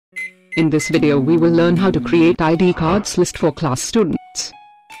In this video we will learn how to create ID cards list for class students.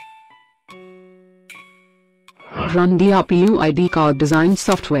 Run the RPU ID card design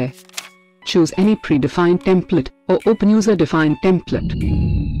software. Choose any predefined template or open user-defined template.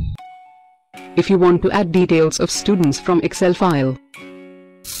 If you want to add details of students from Excel file,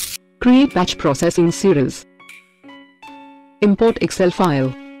 create batch processing series. Import Excel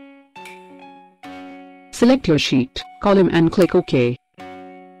file. Select your sheet, column and click OK.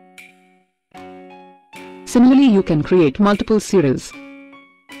 Similarly, you can create multiple series.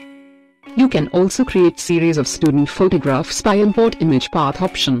 You can also create series of student photographs by import image path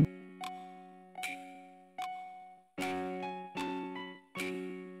option.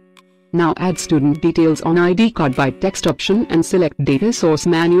 Now add student details on ID card by text option and select data source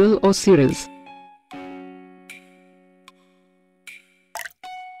manual or series.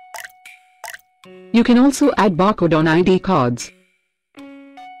 You can also add barcode on ID cards.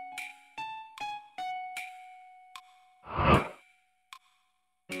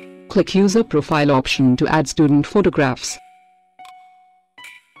 Click User Profile option to add student photographs.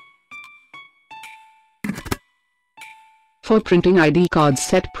 For printing ID cards,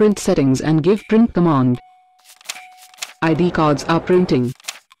 set print settings and give print command. ID cards are printing.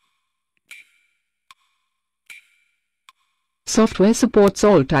 Software supports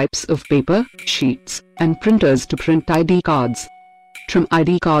all types of paper, sheets, and printers to print ID cards. Trim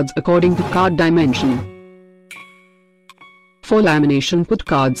ID cards according to card dimension. For lamination, put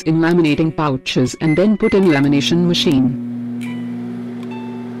cards in laminating pouches and then put in lamination machine.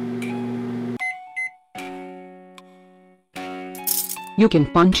 You can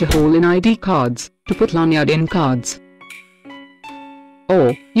punch a hole in ID cards to put lanyard in cards.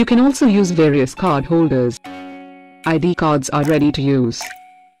 Or, you can also use various card holders. ID cards are ready to use.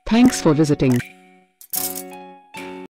 Thanks for visiting.